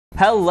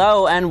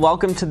Hello and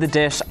welcome to The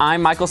Dish.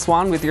 I'm Michael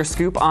Swan with your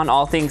scoop on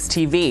all things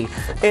TV.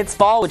 It's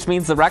fall, which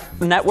means the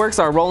networks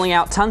are rolling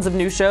out tons of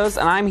new shows,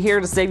 and I'm here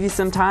to save you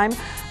some time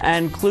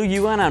and clue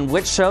you in on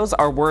which shows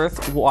are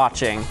worth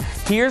watching.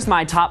 Here's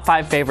my top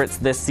 5 favorites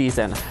this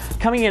season.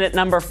 Coming in at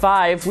number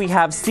 5, we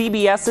have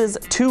CBS's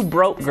Two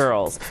Broke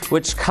Girls,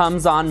 which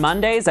comes on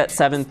Mondays at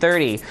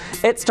 7:30.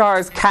 It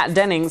stars Kat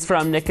Dennings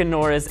from Nick and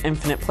Nora's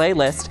Infinite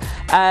Playlist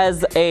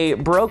as a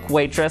broke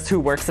waitress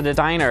who works at a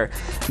diner.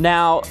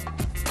 Now,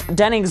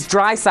 Dennings'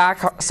 dry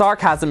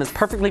sarcasm is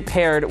perfectly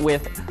paired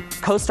with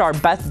co-star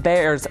Beth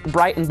Baer's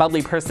bright and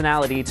bubbly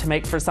personality to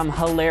make for some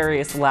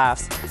hilarious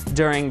laughs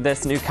during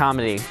this new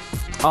comedy.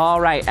 All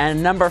right,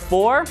 and number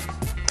 4,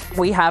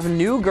 we have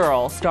New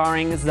Girl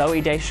starring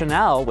Zooey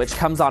Deschanel, which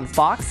comes on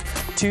Fox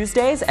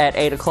Tuesdays at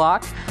 8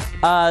 o'clock.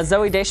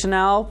 Zooey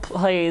Deschanel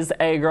plays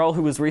a girl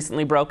who was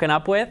recently broken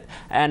up with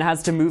and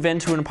has to move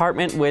into an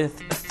apartment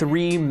with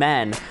 3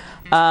 men.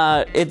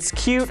 It's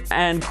cute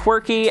and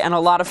quirky and a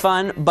lot of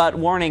fun, but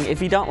warning,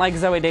 if you don't like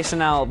Zooey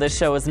Deschanel, this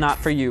show is not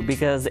for you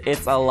because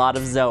it's a lot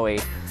of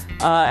Zooey.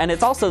 And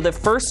it's also the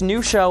first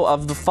new show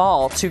of the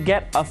fall to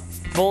get a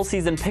full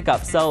season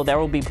pickup, so there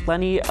will be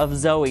plenty of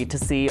Zooey to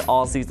see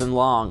all season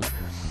long.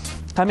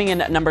 Coming in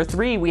at number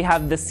 3, we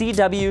have the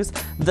CW's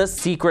The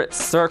Secret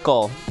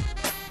Circle.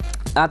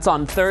 That's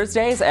on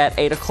Thursdays at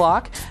 8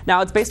 o'clock.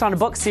 Now, it's based on a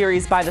book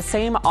series by the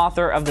same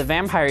author of The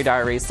Vampire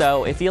Diaries,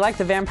 so if you like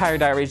The Vampire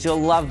Diaries, you'll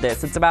love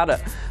this. It's about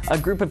a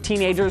group of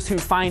teenagers who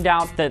find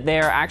out that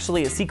they're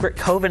actually a secret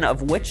coven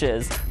of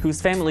witches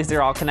whose families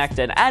are all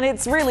connected, and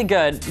it's really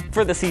good,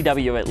 for the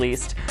CW at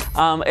least.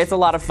 It's a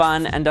lot of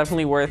fun and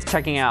definitely worth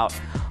checking out.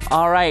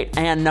 All right,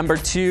 and number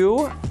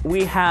 2,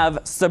 we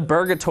have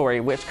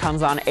Suburgatory, which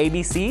comes on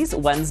ABC's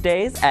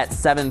Wednesdays at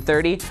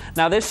 7:30.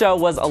 Now, this show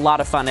was a lot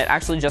of fun. It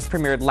actually just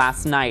premiered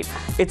last night.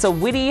 It's a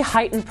witty,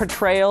 heightened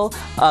portrayal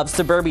of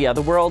suburbia,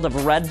 the world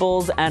of Red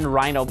Bulls and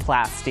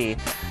rhinoplasty.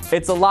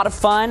 It's a lot of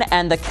fun,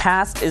 and the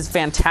cast is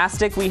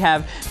fantastic. We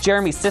have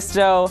Jeremy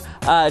Sisto,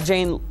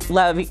 Jane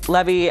Levy,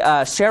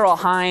 Cheryl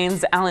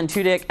Hines, Alan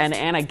Tudyk, and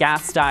Anna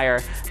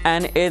Gasteyer,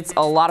 and it's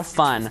a lot of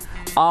fun.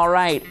 All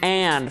right,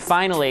 and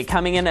finally,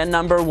 coming in at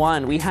number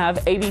 1, we have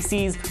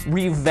ABC's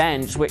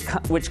Revenge,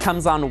 which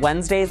comes on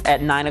Wednesdays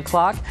at 9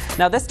 o'clock.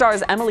 Now, this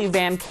stars Emily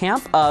Van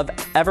Camp of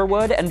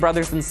Everwood and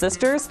Brothers and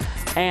Sisters,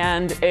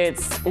 and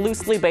it's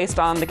loosely based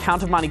on The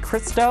Count of Monte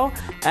Cristo.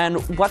 And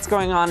what's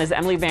going on is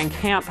Emily Van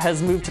Camp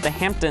has moved to the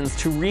Hamptons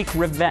to wreak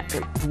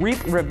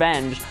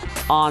revenge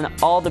on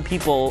all the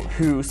people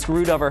who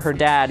screwed over her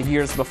dad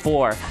years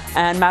before.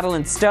 And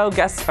Madeline Stowe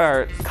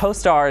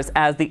co-stars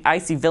as the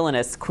icy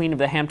villainous Queen of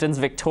the Hamptons,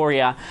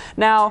 Victoria.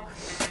 Now,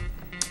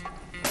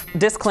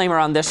 disclaimer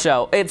on this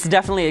show, it's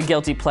definitely a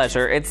guilty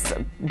pleasure. It's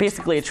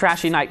basically a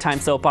trashy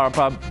nighttime soap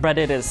opera, but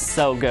it is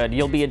so good.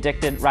 You'll be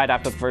addicted right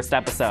after the first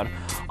episode.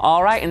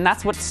 All right, and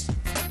that's what's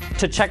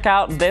to check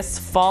out this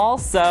fall,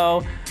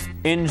 so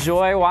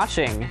enjoy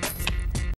watching.